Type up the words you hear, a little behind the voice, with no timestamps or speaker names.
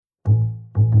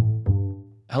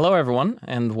Hello, everyone,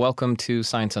 and welcome to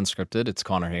Science Unscripted. It's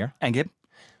Connor here. And Gabe?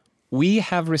 We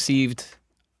have received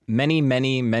many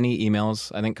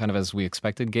emails, I think kind of as we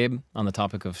expected, Gabe, on the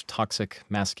topic of toxic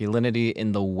masculinity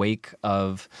in the wake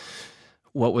of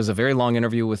what was a very long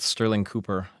interview with Sterling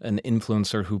Cooper, an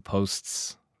influencer who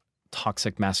posts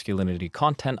toxic masculinity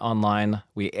content online.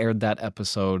 We aired that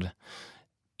episode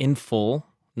in full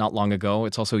not long ago.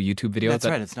 It's also a YouTube video. That's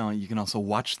right. It's now you can also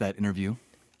watch that interview.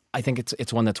 I think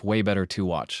it's one that's way better to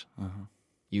watch.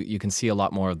 You can see a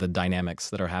lot more of the dynamics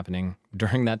that are happening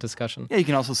during that discussion. Yeah, you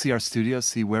can also see our studio,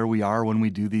 see where we are when we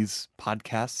do these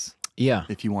podcasts. Yeah.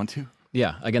 If you want to.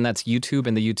 Yeah. Again, that's YouTube,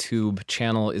 and the YouTube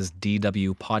channel is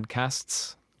DW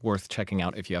Podcasts. Worth checking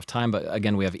out if you have time. But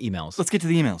again, we have emails. Let's get to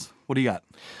the emails. What do you got?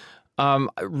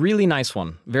 A really nice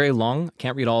one. Very long.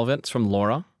 Can't read all of it. It's from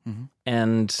Laura. Mm-hmm.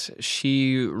 And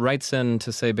she writes in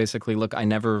to say basically, look, I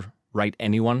never write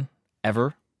anyone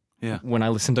ever when I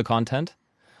listen to content.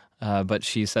 But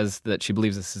she says that she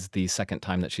believes this is the second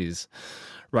time that she's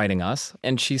writing us.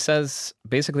 And she says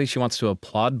basically she wants to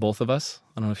applaud both of us.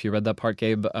 I don't know if you read that part,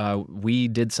 Gabe. We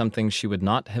did something she would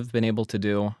not have been able to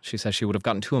do. She says she would have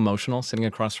gotten too emotional sitting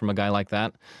across from a guy like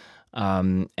that.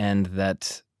 And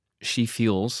that she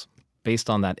feels, based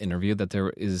on that interview, that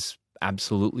there is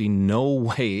absolutely no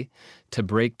way to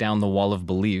break down the wall of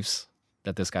beliefs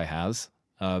that this guy has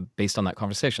based on that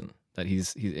conversation, that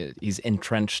he's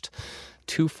entrenched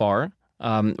too far.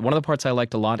 One of the parts I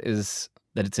liked a lot is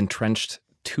that it's entrenched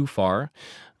too far.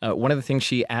 One of the things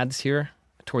she adds here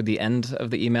toward the end of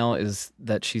the email is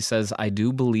that she says, I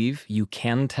do believe you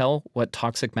can tell what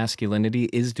toxic masculinity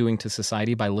is doing to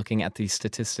society by looking at the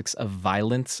statistics of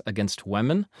violence against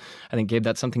women. I think, Gabe,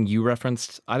 that's something you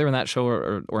referenced either in that show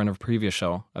or in a previous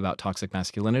show about toxic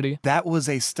masculinity. That was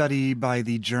a study by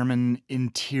the German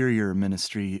Interior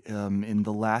Ministry. In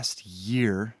the last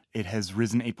year, it has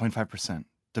risen 8.5%.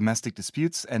 Domestic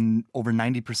disputes, and over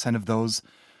 90% of those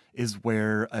is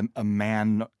where a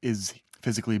man is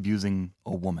physically abusing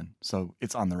a woman. So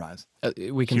it's on the rise.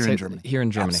 We can here say in Germany. Here in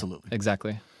Germany. Absolutely.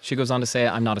 Exactly. She goes on to say,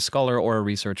 I'm not a scholar or a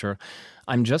researcher.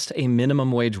 I'm just a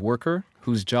minimum wage worker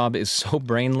whose job is so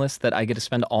brainless that I get to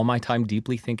spend all my time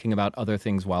deeply thinking about other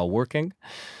things while working.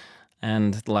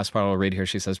 And the last part I'll read here,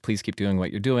 she says, please keep doing what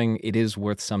you're doing. It is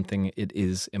worth something. It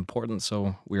is important.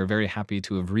 So we are very happy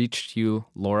to have reached you,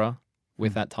 Laura,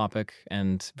 with that topic,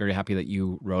 and very happy that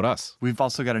you wrote us. We've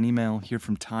also got an email here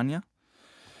from Tanya.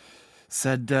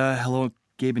 Said, hello,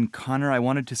 Gabe and Connor. I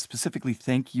wanted to specifically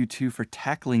thank you two for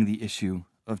tackling the issue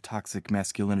of toxic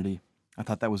masculinity. I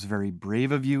thought that was very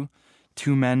brave of you,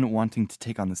 two men wanting to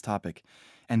take on this topic,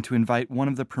 and to invite one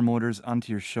of the promoters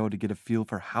onto your show to get a feel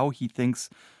for how he thinks.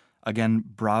 Again,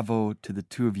 bravo to the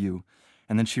two of you.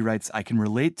 And then she writes, I can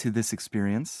relate to this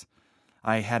experience.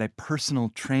 I had a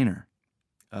personal trainer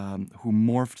who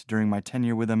morphed during my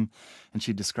tenure with him, and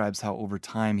she describes how over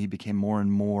time he became more and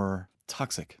more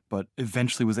toxic, but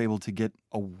eventually was able to get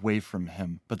away from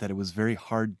him, but that it was very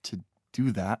hard to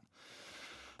do that.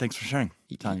 Thanks for sharing,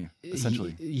 Tanya,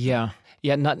 essentially. Yeah.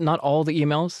 Not all the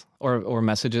emails or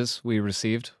messages we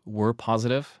received were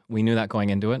positive. We knew that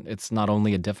going into it. It's not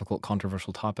only a difficult,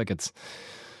 controversial topic,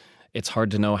 it's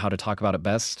hard to know how to talk about it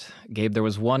best. Gabe, there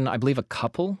was one, I believe a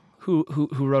couple who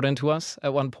wrote into us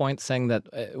at one point saying that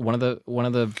one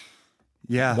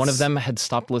of them had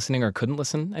stopped listening or couldn't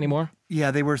listen anymore.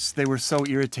 Yeah, they were so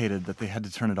irritated that they had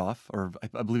to turn it off. Or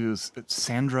I believe it was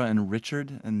Sandra and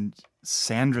Richard. And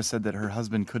Sandra said that her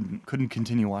husband couldn't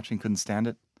continue watching, couldn't stand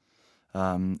it.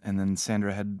 And then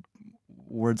Sandra had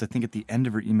words, I think, at the end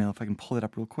of her email, if I can pull it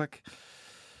up real quick.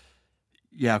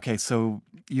 Yeah, okay, so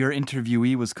your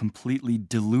interviewee was completely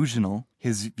delusional.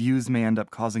 His views may end up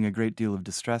causing a great deal of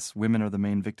distress. Women are the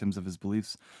main victims of his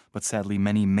beliefs, but sadly,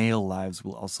 many male lives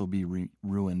will also be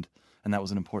ruined. And that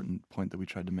was an important point that we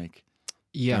tried to make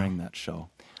during that show.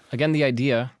 Again, the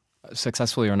idea,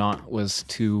 successfully or not, was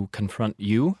to confront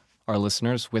you, our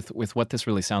listeners, with what this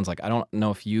really sounds like. I don't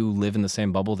know if you live in the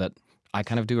same bubble that I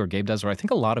kind of do, or Gabe does, or I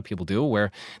think a lot of people do,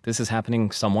 where this is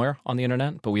happening somewhere on the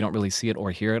internet, but we don't really see it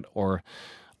or hear it or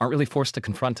aren't really forced to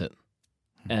confront it.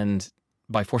 And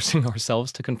by forcing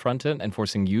ourselves to confront it and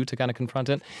forcing you to kind of confront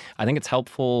it, I think it's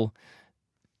helpful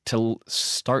to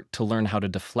start to learn how to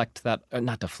deflect that,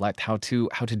 how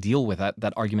to deal with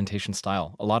that argumentation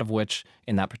style. A lot of which,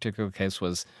 in that particular case,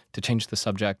 was to change the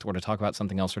subject or to talk about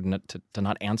something else or to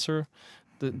not answer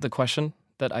the question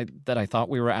that I thought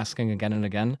we were asking again and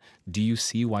again. Do you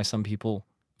see why some people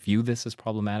view this as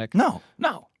problematic? No,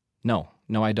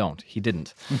 I don't. He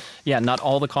didn't. Yeah, not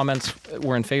all the comments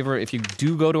were in favor. If you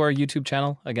do go to our YouTube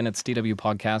channel, again, it's DW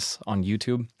Podcasts on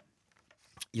YouTube,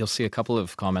 you'll see a couple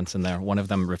of comments in there, one of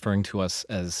them referring to us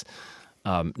as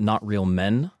not real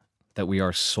men, that we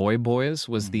are soy boys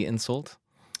was the insult.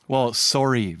 Well,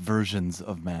 sorry versions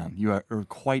of man. You are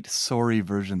quite sorry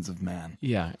versions of man.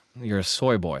 Yeah, you're a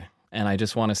soy boy. And I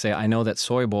just want to say, I know that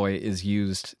soy boy is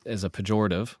used as a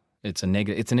pejorative. It's a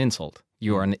negative. It's an insult.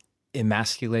 You are an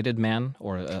emasculated man,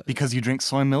 or because you drink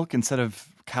soy milk instead of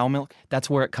cow milk. That's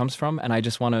where it comes from. And I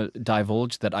just want to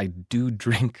divulge that I do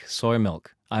drink soy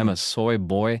milk. I'm a soy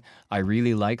boy. I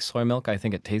really like soy milk. I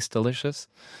think it tastes delicious.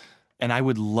 And I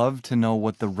would love to know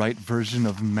what the right version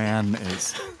of man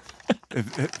is.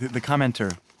 The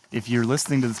commenter, if you're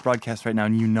listening to this broadcast right now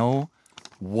and you know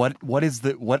what is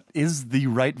the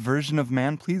right version of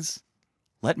man, please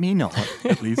let me know,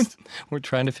 at least. We're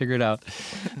trying to figure it out.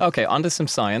 Okay, on to some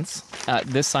science.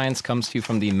 This science comes to you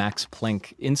from the Max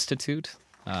Planck Institute,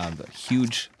 the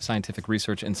huge scientific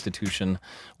research institution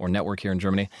or network here in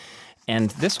Germany.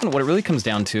 And this one, what it really comes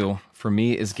down to for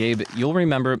me is, Gabe, do you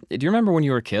remember when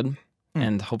you were a kid?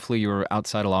 And hopefully you were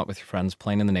outside a lot with your friends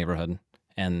playing in the neighborhood.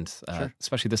 And sure.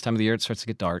 Especially this time of the year, it starts to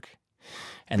get dark.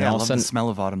 And yeah, then all I love of a sudden, the smell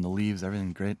of autumn, the leaves,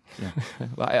 everything great. Yeah.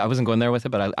 Well, I wasn't going there with it,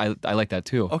 but I like that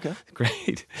too. Okay.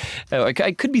 Great.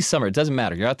 It could be summer. It doesn't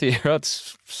matter. You're out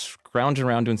scrounging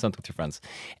around doing something with your friends.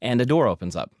 And a door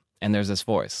opens up and there's this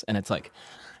voice. And it's like,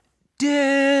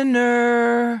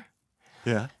 dinner.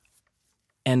 Yeah.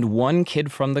 And one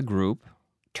kid from the group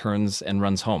turns and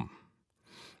runs home.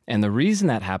 And the reason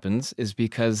that happens is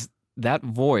because that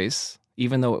voice,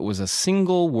 even though it was a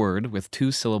single word with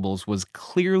 2 syllables, was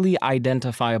clearly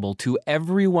identifiable to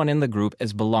everyone in the group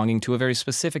as belonging to a very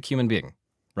specific human being,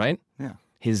 right? Yeah.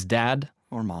 His dad.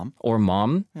 Or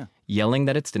mom. Yeah. Yelling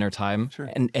that it's dinner time. Sure.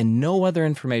 And no other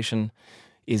information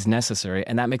is necessary.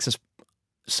 And that makes us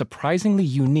surprisingly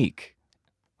unique,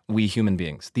 we human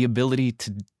beings. The ability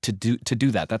to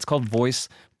do that. That's called voice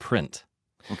print.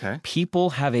 Okay.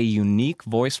 People have a unique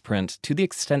voice print to the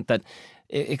extent that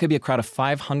it could be a crowd of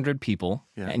 500 people,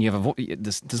 and you have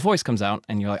this voice comes out,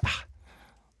 and you're like,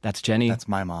 that's Jenny. That's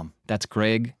my mom. That's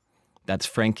Greg. That's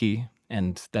Frankie.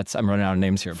 And I'm running out of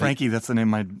names here. Frankie, that's the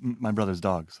name of my brother's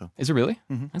dog. So is it really?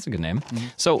 Mm-hmm. That's a good name. Mm-hmm.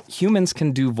 So humans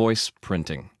can do voice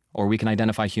printing, or we can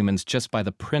identify humans just by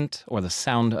the print or the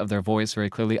sound of their voice very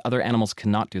clearly. Other animals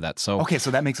cannot do that. So okay,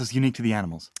 so that makes us unique to the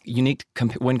animals. Unique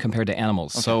when compared to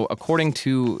animals. Okay. So according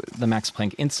to the Max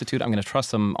Planck Institute, I'm going to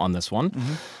trust them on this one.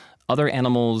 Mm-hmm. Other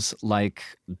animals like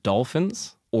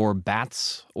dolphins or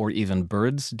bats or even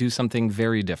birds do something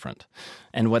very different.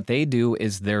 And what they do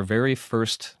is their very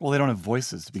first... Well, they don't have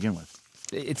voices to begin with.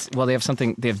 They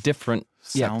have different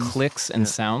clicks and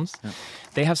sounds. Yeah.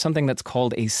 They have something that's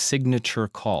called a signature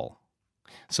call.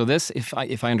 So this, if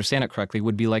I understand it correctly,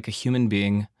 would be like a human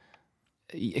being.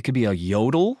 It could be a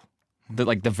yodel,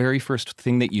 the very first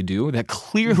thing that you do that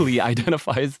clearly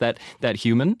identifies that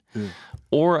human. Yeah.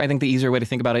 Or I think the easier way to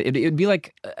think about it, it'd be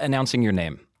like announcing your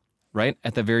name, right?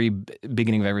 At the very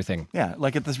beginning of everything. Yeah,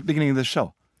 like at the beginning of the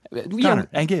show. Connor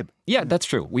and Gabe. Yeah, that's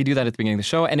true. We do that at the beginning of the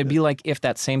show. And it'd be like if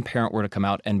that same parent were to come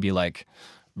out and be like,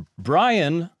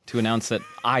 Brian, to announce that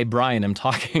I, Brian, am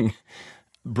talking.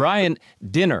 Brian,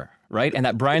 dinner, right? And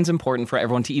that Brian's important for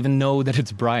everyone to even know that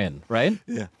it's Brian, right?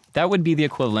 Yeah. That would be the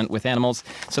equivalent with animals.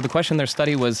 So the question in their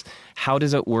study was, how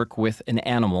does it work with an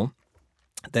animal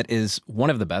that is one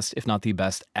of the best, if not the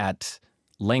best, at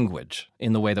language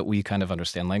in the way that we kind of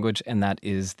understand language? And that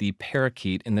is the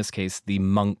parakeet, in this case, the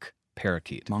monk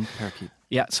parakeet. Monk parakeet.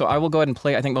 Yeah, so I will go ahead and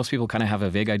play. I think most people kind of have a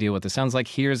vague idea what this sounds like.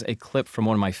 Here's a clip from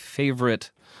one of my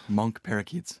favorite... Monk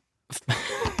parakeets.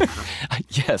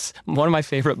 Yes, one of my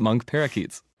favorite monk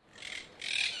parakeets.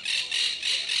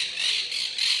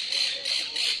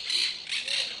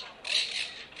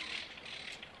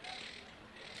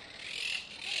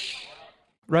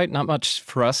 Right, not much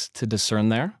for us to discern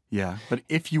there. Yeah, but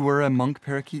if you were a monk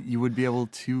parakeet, you would be able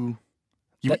to...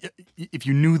 if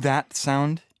you knew that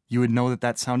sound, you would know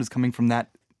that sound is coming from that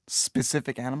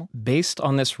specific animal? Based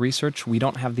on this research, we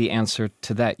don't have the answer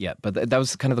to that yet. But that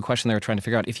was kind of the question they were trying to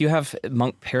figure out. If you have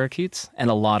monk parakeets, and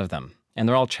a lot of them, and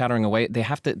they're all chattering away,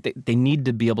 they need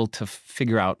to be able to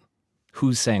figure out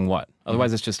who's saying what.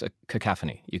 Otherwise, it's just a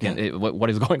cacophony. You can't. What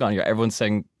is going on here? Everyone's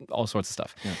saying all sorts of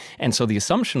stuff. Yeah. And so the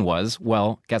assumption was,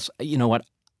 well, you know what?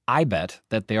 I bet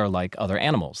that they are like other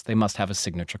animals. They must have a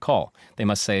signature call. They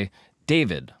must say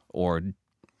David or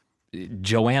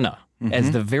Joanna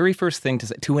as the very first thing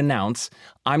to announce,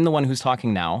 I'm the one who's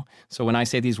talking now. So when I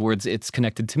say these words, it's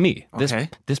connected to me,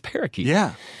 this parakeet.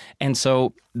 Yeah. And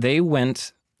so they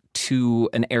went to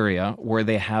an area where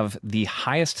they have the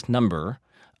highest number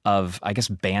of, I guess,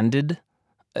 banded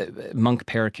monk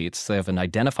parakeets. So they have an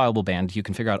identifiable band. You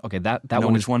can figure out, okay, that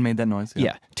one which one made that noise.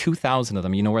 Yeah, 2,000 of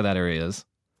them. You know where that area is?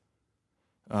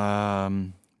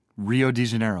 Rio de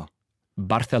Janeiro.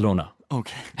 Barcelona.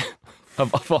 Okay.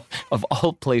 Of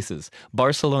all places,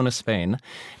 Barcelona, Spain.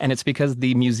 And it's because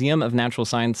the Museum of Natural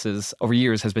Sciences over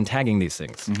years has been tagging these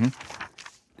things.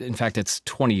 In fact, it's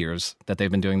 20 years that they've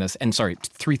been doing this. And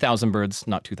 3,000 birds,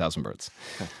 not 2,000 birds.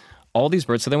 Okay. All these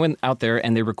birds. So they went out there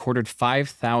and they recorded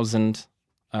 5,000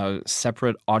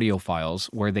 separate audio files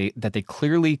that they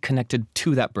clearly connected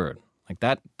to that bird. Like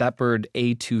that bird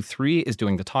A23 is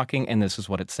doing the talking, and this is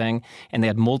what it's saying. And they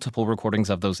had multiple recordings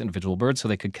of those individual birds so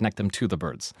they could connect them to the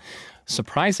birds.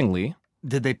 Surprisingly...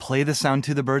 Did they play the sound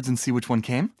to the birds and see which one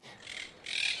came?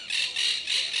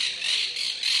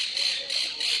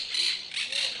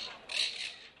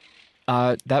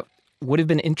 That would have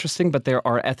been interesting, but there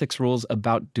are ethics rules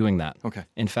about doing that. Okay.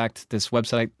 In fact, this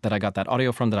website that I got that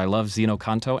audio from that I love, Zeno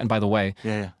Canto, and by the way,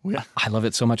 I love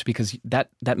it so much because that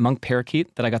monk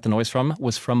parakeet that I got the noise from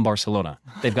was from Barcelona.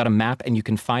 They've got a map and you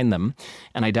can find them.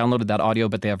 And I downloaded that audio,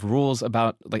 but they have rules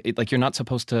about, like you're not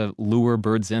supposed to lure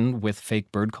birds in with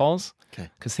fake bird calls.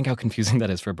 Okay. Because think how confusing that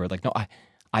is for a bird. Like, no,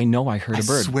 I know I heard a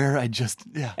bird. I swear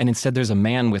And instead there's a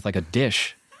man with like a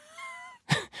dish.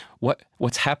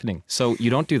 What's happening? So you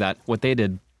don't do that. What they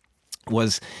did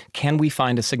was, can we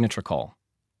find a signature call?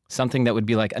 Something that would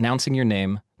be like announcing your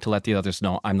name to let the others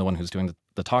know I'm the one who's doing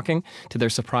the talking. To their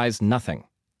surprise, nothing.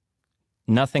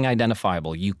 Nothing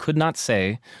identifiable. You could not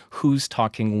say who's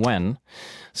talking when.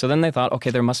 So then they thought,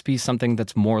 okay, there must be something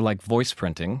that's more like voice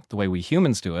printing, the way we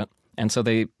humans do it. And so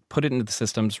they put it into the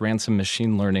systems, ran some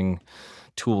machine learning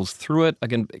tools through it.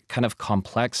 Again, kind of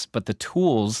complex, but the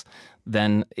tools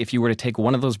then, if you were to take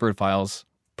one of those bird files,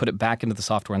 put it back into the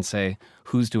software and say,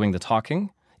 who's doing the talking,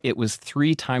 it was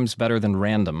 3 times better than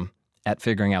random at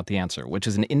figuring out the answer, which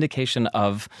is an indication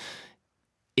of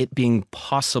it being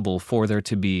possible for there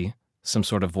to be some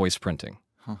sort of voice printing.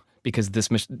 Because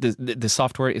the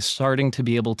software is starting to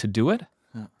be able to do it,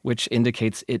 which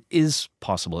indicates it is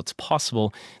possible. It's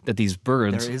possible that these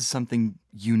birds... There is something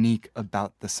unique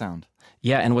about the sound.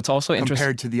 Yeah, and what's also interesting...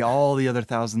 Compared to all the other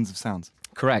thousands of sounds.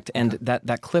 Correct. And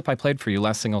that clip I played for you,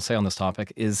 last thing I'll say on this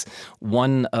topic, is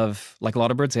one of, like a lot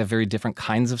of birds, they have very different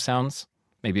kinds of sounds,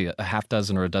 maybe a half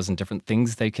dozen or a dozen different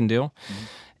things they can do.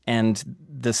 And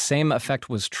the same effect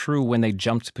was true when they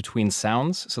jumped between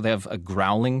sounds. So they have a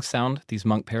growling sound, these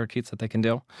monk parakeets that they can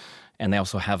do. And they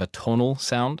also have a tonal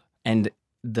sound. And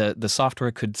the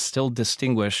software could still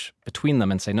distinguish between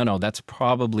them and say, no, that's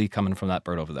probably coming from that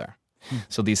bird over there.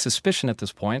 So the suspicion at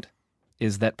this point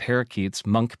is that parakeets,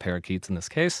 monk parakeets in this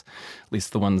case, at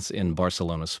least the ones in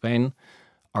Barcelona, Spain,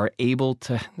 are able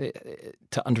to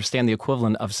understand the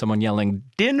equivalent of someone yelling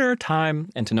dinner time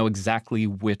and to know exactly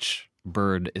which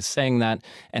bird is saying that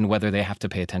and whether they have to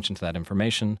pay attention to that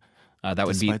information. That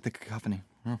would be despite the cacophony.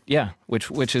 Yeah,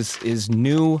 which is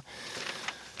new,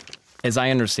 as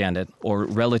I understand it, or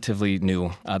relatively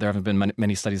new. There haven't been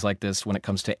many studies like this when it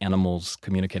comes to animals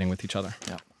communicating with each other.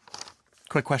 Yeah.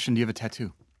 Quick question: do you have a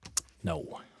tattoo? No.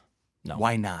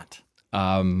 Why not?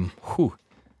 I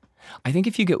think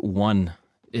if you get one,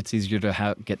 it's easier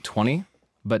to get 20.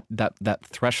 But that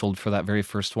threshold for that very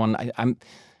first one,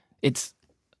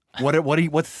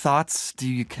 What thoughts do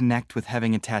you connect with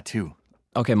having a tattoo?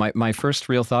 Okay, my first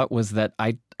real thought was that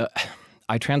I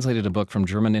translated a book from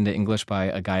German into English by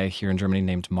a guy here in Germany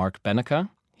named Mark Benecke.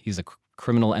 He's a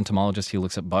criminal entomologist. He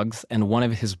looks at bugs, and one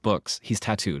of his books, he's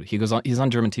tattooed. He's on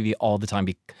German TV all the time,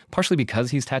 partially because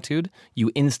he's tattooed.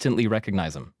 You instantly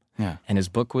recognize him. Yeah. And his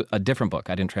book, a different book,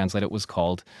 I didn't translate it, was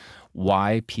called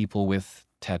 "Why People with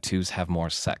Tattoos Have More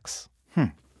Sex."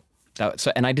 And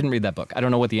I didn't read that book. I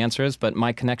don't know what the answer is, but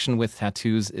my connection with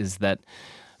tattoos is that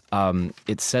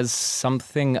it says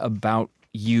something about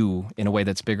you in a way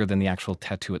that's bigger than the actual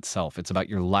tattoo itself. It's about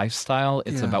your lifestyle.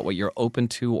 It's about what you're open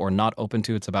to or not open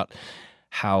to. It's about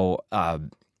how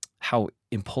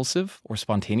impulsive or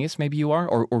spontaneous maybe you are,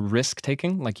 or risk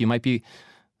taking. Like you might be.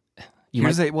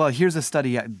 Here's a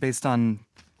study based on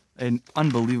an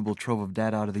unbelievable trove of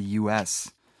data out of the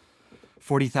U.S.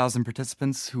 40,000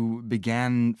 participants who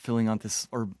began filling out this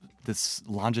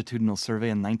longitudinal survey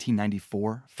in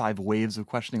 1994. 5 waves of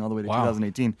questioning all the way to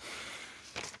 2018.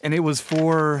 And it was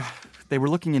they were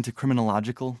looking into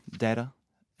criminological data.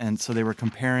 And so they were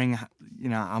comparing,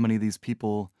 how many of these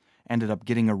people ended up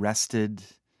getting arrested,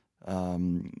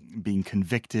 being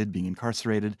convicted, being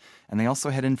incarcerated. And they also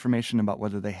had information about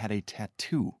whether they had a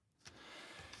tattoo.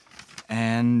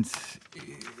 And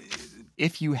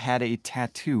if you had a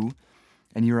tattoo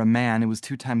and you're a man, it was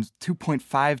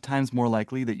 2.5 times more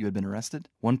likely that you had been arrested,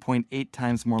 1.8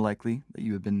 times more likely that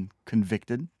you had been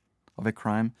convicted of a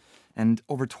crime, and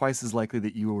over twice as likely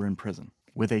that you were in prison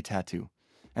with a tattoo.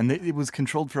 And it was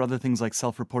controlled for other things like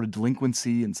self-reported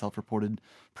delinquency and self-reported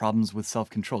problems with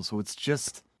self-control. So it's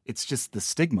just the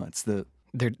stigma. It's the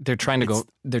they're trying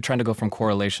to go from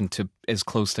correlation to as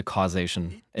close to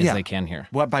causation as they can here.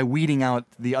 By weeding out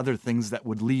the other things that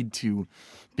would lead to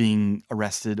being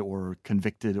arrested or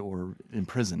convicted or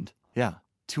imprisoned. Yeah.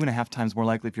 2.5 times more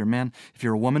likely if you're a man. If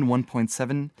you're a woman,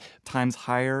 1.7 times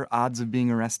higher odds of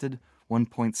being arrested,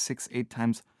 1.68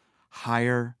 times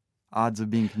higher odds of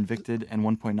being convicted, and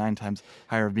 1.9 times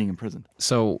higher of being imprisoned.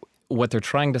 So what they're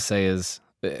trying to say is,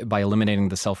 by eliminating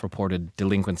the self-reported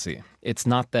delinquency, it's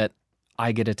not that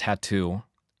I get a tattoo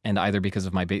and either because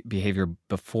of my behavior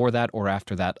before that or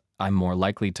after that, I'm more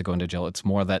likely to go into jail. It's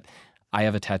more that I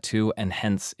have a tattoo, and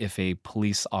hence, if a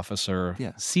police officer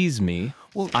sees me,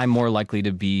 I'm more likely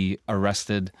to be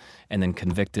arrested and then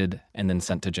convicted and then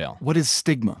sent to jail. What is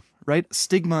stigma, right?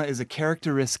 Stigma is a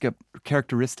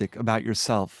characteristic about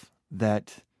yourself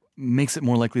that makes it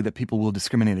more likely that people will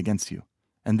discriminate against you.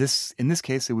 And in this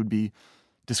case, it would be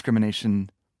discrimination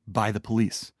by the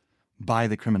police, by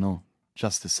the criminal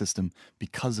justice system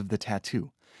because of the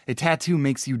tattoo. A tattoo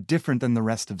makes you different than the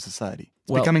rest of society.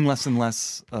 It's becoming less and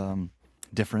less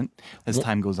different as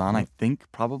time goes on, I think,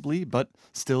 probably, but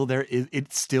still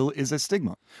it still is a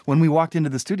stigma. When we walked into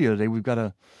the studio today, we've got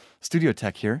a studio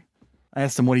tech here. I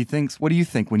asked him what he thinks. What do you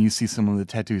think when you see someone with a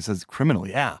tattoo? He says, criminal,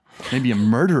 yeah, maybe a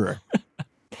murderer.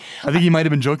 I think he might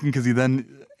have been joking because he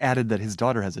then added that his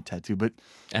daughter has a tattoo,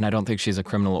 and I don't think she's a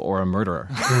criminal or a murderer,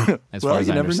 as far as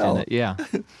I understand it. Yeah,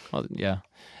 well, yeah.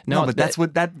 No, but that's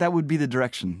what that would be the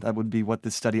direction. That would be what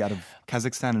this study out of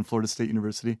Kazakhstan and Florida State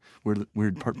University.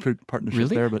 Weird partnership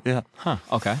there, but yeah. Huh.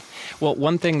 Okay. Well,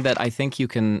 one thing that I think you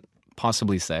can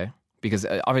possibly say, because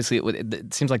obviously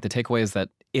it seems like the takeaway is that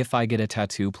if I get a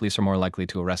tattoo, police are more likely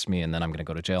to arrest me, and then I'm going to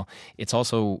go to jail. It's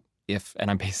also and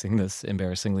I'm basing this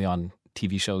embarrassingly on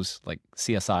TV shows like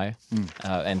CSI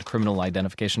and criminal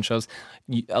identification shows.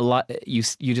 You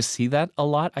just see that a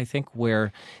lot, I think,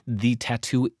 where the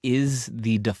tattoo is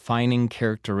the defining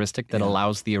characteristic that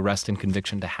allows the arrest and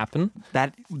conviction to happen.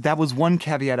 That was one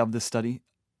caveat of this study.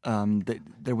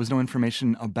 There was no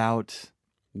information about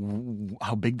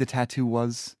how big the tattoo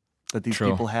was that these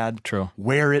people had,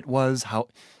 where it was, how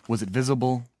was it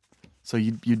visible. So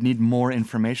you'd need more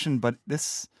information, but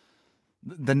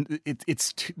then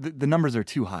the numbers are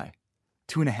too high.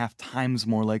 2.5 times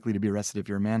more likely to be arrested if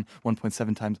you're a man.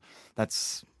 1.7 times.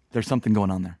 There's something going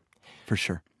on there, for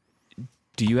sure.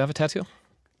 Do you have a tattoo?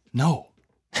 No.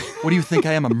 What do you think?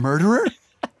 I am a murderer?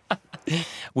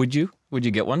 Would you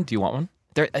get one? Do you want one?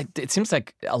 It seems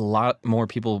like a lot more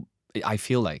people, I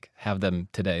feel like, have them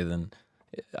today than,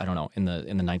 I don't know, in the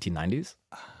 1990s.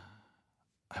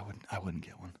 I wouldn't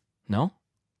get one. No?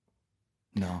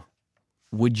 No.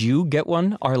 Would you get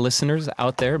one, our listeners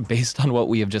out there, based on what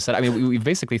we have just said? I mean, we've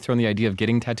basically thrown the idea of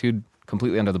getting tattooed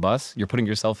completely under the bus. You're putting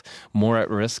yourself more at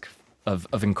risk of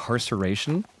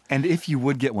incarceration. And if you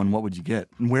would get one, what would you get?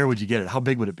 And where would you get it? How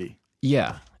big would it be?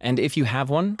 Yeah. And if you have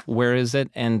one, where is it?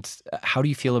 And how do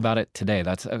you feel about it today?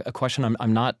 That's a question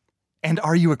I'm not... And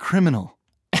are you a criminal?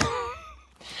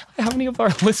 How many of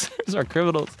our listeners are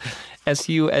criminals?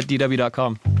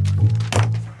 su@dw.com.